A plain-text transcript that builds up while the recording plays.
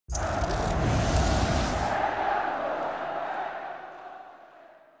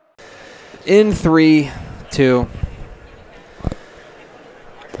In 3, 2.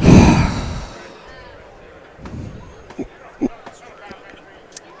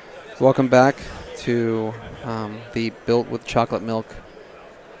 Welcome back to the Built with Chocolate Milk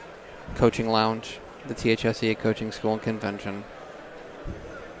Coaching Lounge, the THSCA Coaching School and Convention.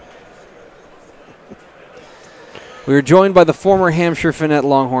 We are joined by the former Hampshire Finette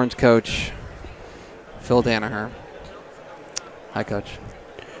Longhorns coach, Phil Danaher. Hi, Coach.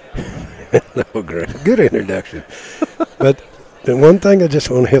 Hello, Greg. Good introduction. But the one thing I just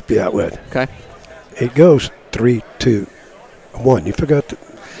want to help you out with. Okay. It goes 3, 2, 1. You forgot to,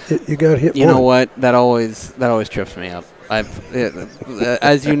 you got to hit You one. know what? That always trips me up.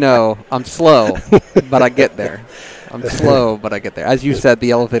 As you know, I'm slow, but I get there. I'm slow, but I get there. As you said,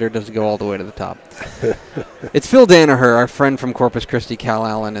 the elevator doesn't go all the way to the top. It's Phil Danaher, our friend from Corpus Christi,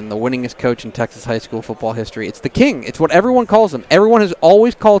 Calallen, and the winningest coach in Texas high school football history. It's the King. It's what everyone calls him. Everyone has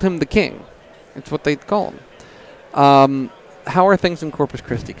always called him the King. It's what they call him. How are things in Corpus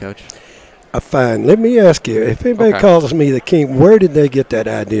Christi, Coach? Fine. Let me ask you, if anybody calls me the King, where did they get that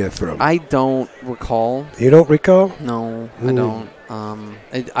idea from? I don't recall. You don't recall? No, I don't.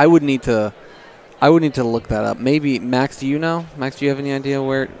 I would need to look that up. Maybe Max, do you know? Max, do you have any idea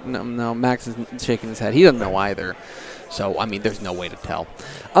where? No, Max is shaking his head. He doesn't know either. So, I mean, there's no way to tell.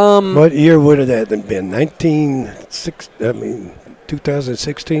 What year would have that been? 2016?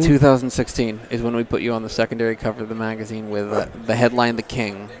 2016 is when we put you on the secondary cover of the magazine with the headline, The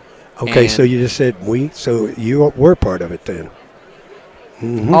King. Okay, so you just said we, so you were part of it then.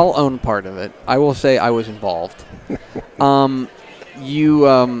 Mm-hmm. I'll own part of it. I will say I was involved. And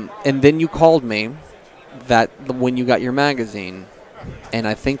then you called me when you got your magazine, and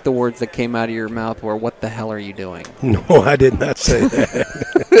I think the words that came out of your mouth were, "What the hell are you doing?" No, I did not say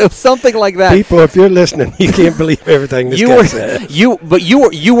that. Something like that. People, if you're listening, you can't believe everything this guy said. You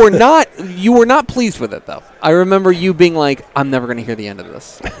were not pleased with it though. I remember you being like, "I'm never going to hear the end of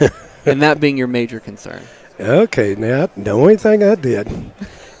this," and that being your major concern. Okay, now the only thing I did,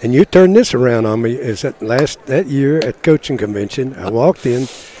 and you turned this around on me, is that year at coaching convention, I walked in,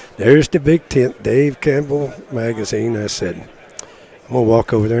 there's the big tent, Dave Campbell magazine. I said, I'm going to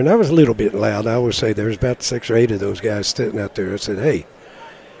walk over there, and I was a little bit loud. I would say there's about 6 or 8 of those guys sitting out there. I said, hey,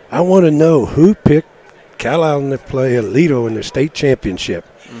 I want to know who picked Calallen to play Alito in the state championship.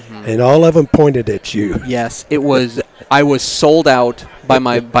 Mm-hmm. And all of them pointed at you. Yes, it was. I was sold out by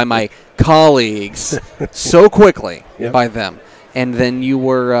my colleagues so quickly by them, and then you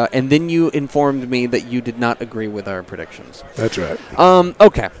were, and then you informed me that you did not agree with our predictions. That's right.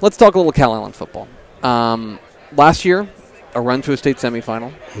 Okay, let's talk a little Calallen football. Last year, a run to a state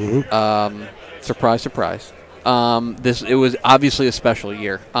semifinal. Mm-hmm. Surprise, surprise. It was obviously a special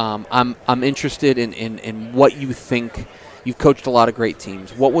year. I'm interested in what you think. You've coached a lot of great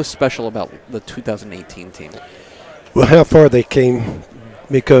teams. What was special about the 2018 team? Well, how far they came,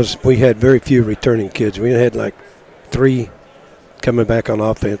 because we had very few returning kids. We had like 3 coming back on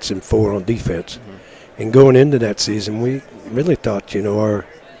offense and 4 on defense. Mm-hmm. And going into that season, we really thought, our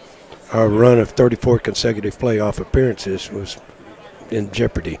run of 34 consecutive playoff appearances was in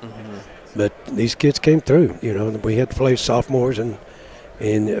jeopardy. Mm-hmm. But these kids came through. We had to play sophomores and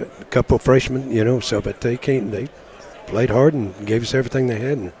a couple of freshmen, but they played hard and gave us everything they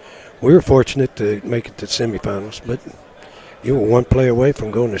had. And we were fortunate to make it to the semifinals, but you were 1 play away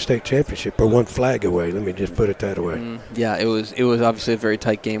from going to state championship, or 1 flag away. Let me just put it that way. Yeah, it was obviously a very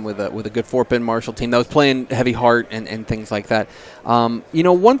tight game with a good Fort Bend Marshall team that was playing heavy heart and things like that.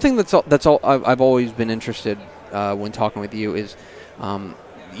 One thing that's all I've always been interested when talking with you is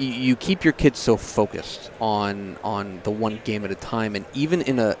you keep your kids so focused on the one game at a time, and even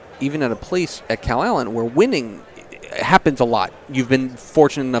at a place at Calallen where winning happens a lot. You've been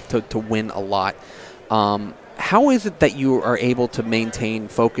fortunate enough to win a lot. How is it that you are able to maintain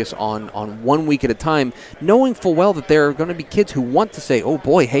focus on 1 week at a time, knowing full well that there are going to be kids who want to say, oh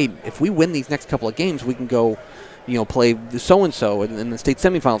boy, hey, if we win these next couple of games, we can go, play so-and-so in the state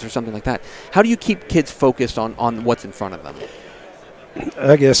semifinals or something like that. How do you keep kids focused on what's in front of them?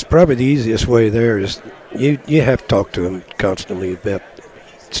 I guess probably the easiest way there is you have to talk to them constantly about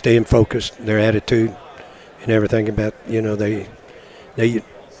staying focused, their attitude, and everything about, they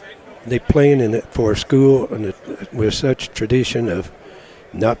playing in it for a school and with such tradition of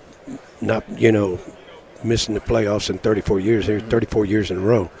not missing the playoffs in 34 years. Here, 34 years in a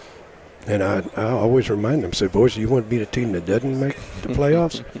row. And I always remind them, said, boys, you want to be the team that doesn't make the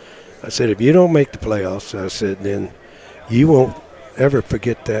playoffs? I said, if you don't make the playoffs, I said, then you won't ever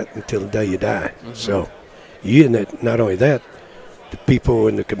forget that until the day you die. Mm-hmm. So not only that, the people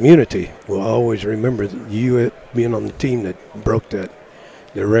in the community will always remember you being on the team that broke the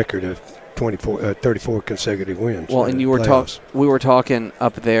record of 34 consecutive wins. Well, and we were talking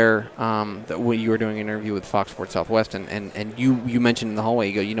up there that when you were doing an interview with Fox Sports Southwest, and you mentioned in the hallway,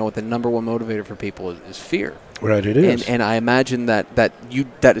 you go, you know what, the number one motivator for people is fear. Right, it is. And I imagine that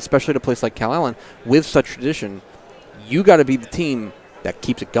especially at a place like Calallen, with such tradition, you got to be the team that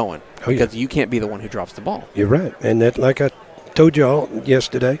keeps it going, because you can't be the one who drops the ball. You're right, and that, like I told you all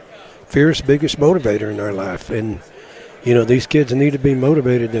yesterday, fear is the biggest motivator in our life, and you know, these kids need to be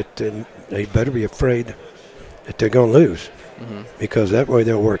motivated that they better be afraid that they're going to lose, because that way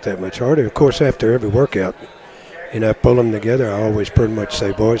they'll work that much harder. Of course, after every workout, and I pull them together, I always pretty much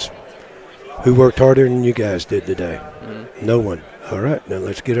say, boys, who worked harder than you guys did today? No one. All right, now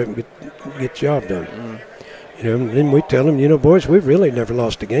let's get up and get the job done. You know, and then we tell them, you know, boys, we've really never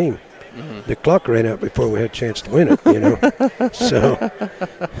lost a game. The clock ran out before we had a chance to win it, you know. So,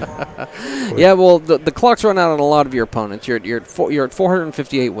 yeah, well, the clock's run out on a lot of your opponents. You're at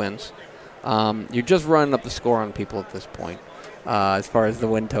 458 wins. You're just running up the score on people at this point, as far as the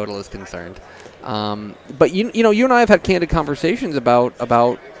win total is concerned. But you know, you and I have had candid conversations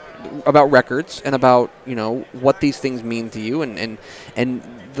about records and about, you know, what these things mean to you, and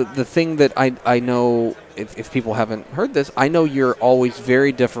the thing that I know, if people haven't heard this, I know you're always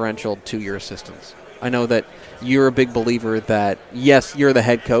very differential to your assistants. I know that you're a big believer that, yes, you're the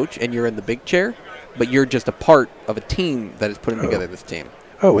head coach and you're in the big chair, but you're just a part of a team that is putting together this team.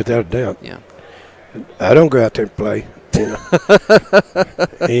 Oh, without a doubt. Yeah. I don't go out there and play. You know.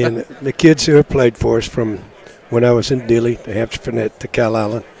 And the kids who have played for us from when I was in Dilley to Hampshire Finette to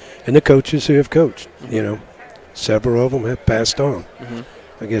Calallen, and the coaches who have coached, you know, several of them have passed on.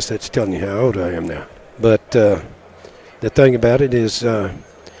 I guess that's telling you how old I am now. But the thing about it is,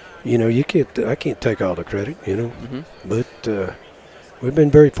 you know, I can't take all the credit, you know. But we've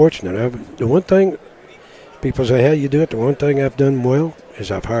been very fortunate. The one thing people say, how you do it, the one thing I've done well is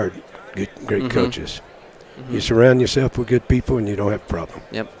I've hired great coaches. You surround yourself with good people and you don't have a problem.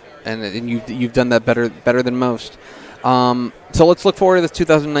 Yep, and you've done that better than most. So let's look forward to this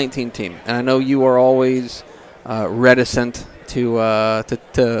 2019 team. And I know you are always reticent to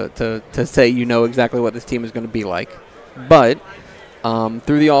say you know exactly what this team is going to be like. But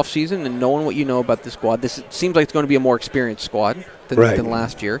through the offseason and knowing what you know about the squad, this seems like it's going to be a more experienced squad than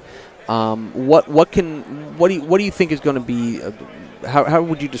last year. What do you think is going to be? How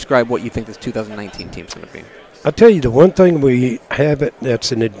would you describe what you think this 2019 team is going to be? I'll tell you, the one thing we have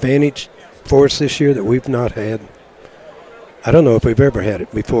that's an advantage for us this year that we've not had. I don't know if we've ever had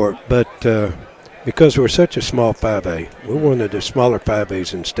it before, but because we're such a small 5A, we're one of the smaller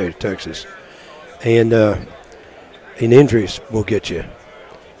 5As in the state of Texas, and injuries will get you,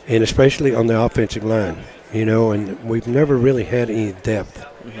 and especially on the offensive line, you know, and we've never really had any depth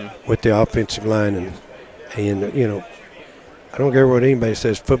with the offensive line, and you know, I don't care what anybody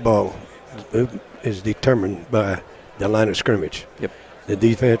says, football is determined by the line of scrimmage, the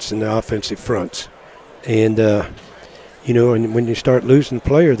defense and the offensive fronts, and you know, and when you start losing a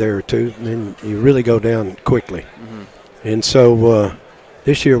player there or two, then you really go down quickly. And so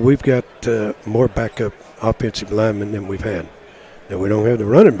this year we've got more backup offensive linemen than we've had. Now, we don't have the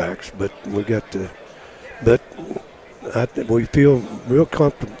running backs, but we got we feel real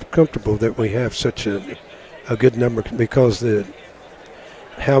comfortable that we have such a good number, because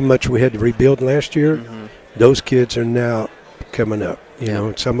how much we had to rebuild last year, those kids are now coming up. You know,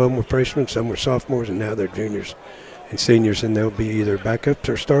 and some of them were freshmen, some were sophomores, and now they're juniors and seniors, and they'll be either backups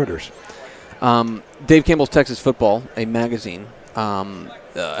or starters. Dave Campbell's Texas Football, a magazine,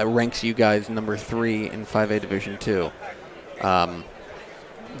 ranks you guys number 3 in 5A Division II.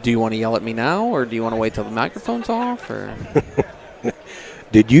 Do you want to yell at me now, or do you want to wait till the microphone's off? Or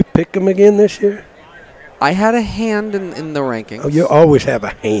Did you pick them again this year? I had a hand in the rankings. Oh, you always have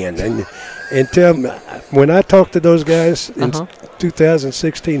a hand. And tell me, when I talked to those guys in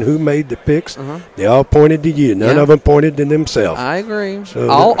 2016 who made the picks, they all pointed to you. None of them pointed to themselves. I agree. So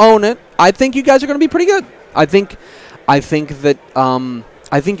I'll own it. I think you guys are going to be pretty good. I think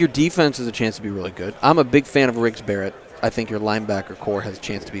your defense has a chance to be really good. I'm a big fan of Riggs Barrett. I think your linebacker core has a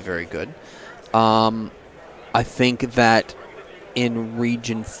chance to be very good. I think that in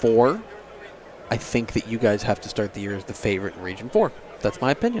Region 4, I think that you guys have to start the year as the favorite in Region 4. That's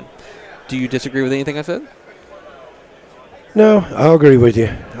my opinion. Do you disagree with anything I said? No, I'll agree with you.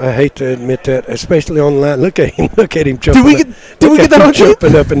 I hate to admit that, especially online. Look at him. Look at him jumping. Did we get that on tape?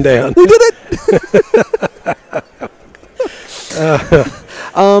 Jumping up and down. We did it.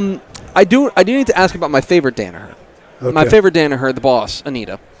 I do need to ask about my favorite Danaher. Okay. My favorite Danaher, the boss,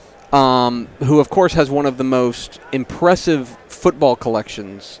 Anita, who of course has one of the most impressive football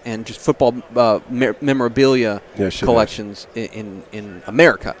collections and just football memorabilia collections in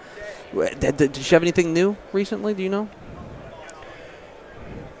America. Did she have anything new recently? Do you know?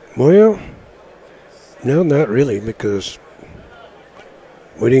 Well, no, not really, because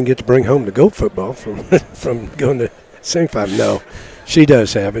we didn't get to bring home the goat football from from going to semi-5. No, she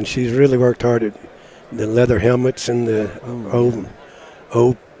does have, and she's really worked hard at the leather helmets and the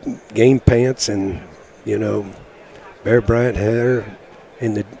old game pants, and Bear Bryant had her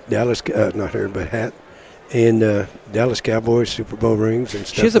in the Dallas, not her, but hat, and Dallas Cowboys Super Bowl rings and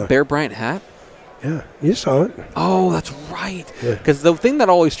stuff. She has a Bear Bryant hat? Yeah, you saw it. Oh, that's right. Because the thing that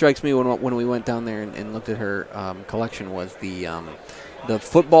always strikes me when we went down there and looked at her collection was the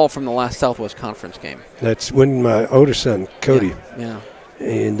football from the last Southwest Conference game. That's when my older son, Cody,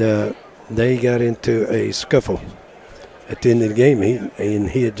 and they got into a scuffle at the end of the game.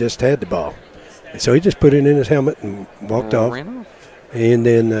 He had just had the ball. So he just put it in his helmet and walked off. Ran off. And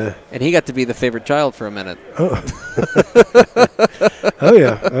then and he got to be the favorite child for a minute. Oh, oh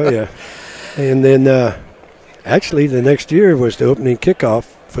yeah. And then actually the next year was the opening kickoff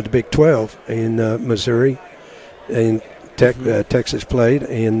for the Big 12 in Missouri, and Texas played,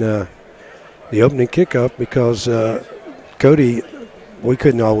 and the opening kickoff because Cody, we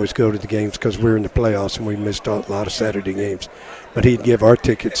couldn't always go to the games because we were in the playoffs and we missed a lot of Saturday games, but he'd give our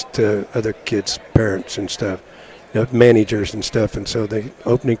tickets to other kids' parents and stuff, managers and stuff, and so the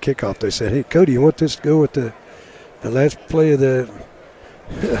opening kickoff they said, "Hey Cody, you want this to go with the last play of the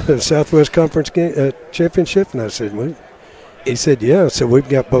Southwest Conference game, championship?" And I said, "Well," he said, "Yeah." So we've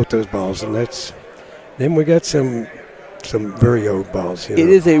got both those balls, and then we got some very old balls. It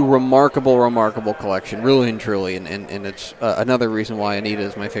is a remarkable collection, really and truly, and it's another reason why Anita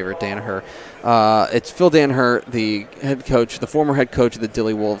is my favorite Danaher. It's Phil Danaher, the head coach, the former head coach of the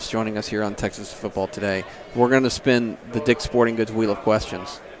Dilly Wolves, joining us here on Texas Football Today. We're going to spin the Dick's Sporting Goods Wheel of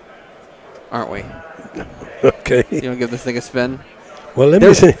Questions, aren't we? Okay. You want to give this thing a spin? Well, let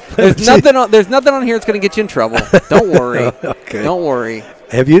me see. There's nothing on here that's going to get you in trouble. Don't worry. Okay. Don't worry.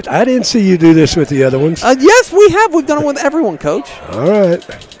 Have you? I didn't see you do this with the other ones. Yes, we have. We've done it with everyone, Coach. All right.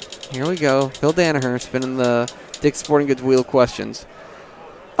 Here we go. Phil Danaher spinning the Dick's Sporting Goods Wheel of Questions.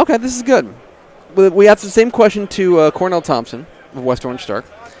 Okay, this is good. We asked the same question to Cornell Thompson of West Orange Stark.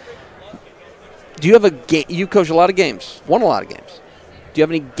 Do you have a game? You coach a lot of games. Won a lot of games. Do you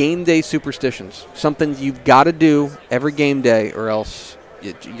have any game day superstitions? Something you've got to do every game day, or else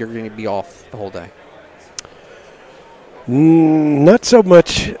you're going to be off the whole day. Not so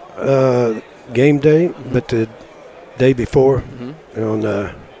much game day, but the day before. Mm-hmm. On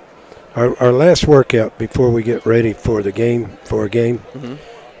our last workout before we get ready for a game, mm-hmm.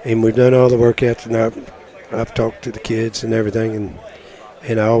 And we've done all the workouts, and I've talked to the kids and everything,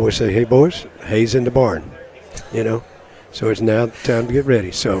 and I always say, "Hey boys, hay's in the barn," So it's now time to get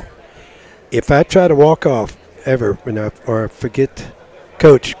ready. So if I try to walk off ever, or forget,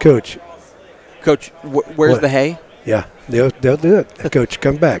 Coach, where's the hay? Yeah, they'll do it. Coach,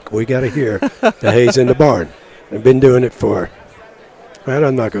 come back. We got to hear the hay's in the barn. I've been doing it for, well,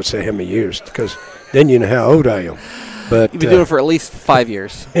 I'm not going to say how many years, because then you know how old I am. But you've been doing it for at least 5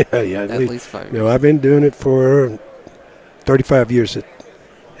 years. Yeah, at least 5 years. I've been doing it for 35 years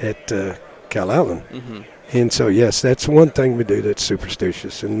at Calallen. Mm-hmm. And so, yes, that's one thing we do that's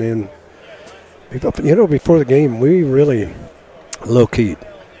superstitious. And then, before the game, we really low-keyed.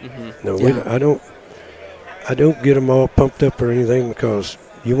 Mm-hmm. I don't get them all pumped up or anything, because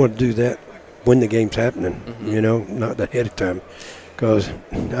you want to do that when the game's happening, mm-hmm. Not ahead of time. Because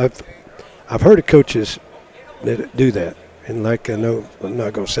I've heard of coaches that do that. And like I know, I'm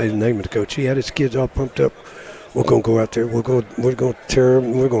not going to say the name of the coach. He had his kids all pumped up. We're going to go out there. We're going to tear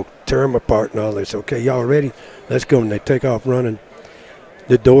them apart and all this. Okay, y'all ready? Let's go. And they take off running.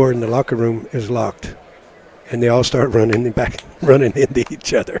 The door in the locker room is locked, and they all start running into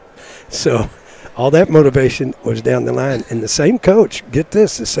each other. So all that motivation was down the line. And the same coach, get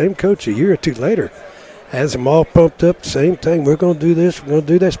this, the same coach a year or two later has them all pumped up, same thing. We're going to do this, we're going to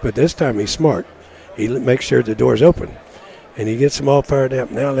do this. But this time he's smart. He makes sure the door's open, and he gets them all fired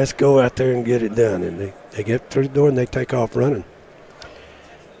up. Now let's go out there and get it done. And they get through the door, and they take off running.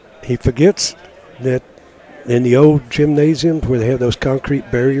 He forgets that in the old gymnasiums where they have those concrete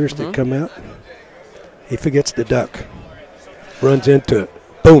barriers mm-hmm. that come out, he forgets the duck, runs into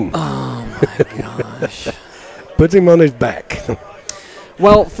it, boom. Oh, my gosh. Puts him on his back.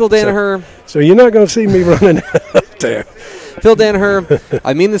 Well, Phil Danaher. So you're not going to see me running out there. Phil Danaher,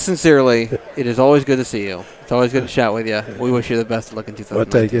 I mean this sincerely. It is always good to see you. It's always good to chat with you. We wish you the best of luck in 2019.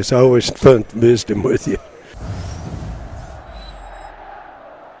 Well, thank you. It's always fun visiting with you.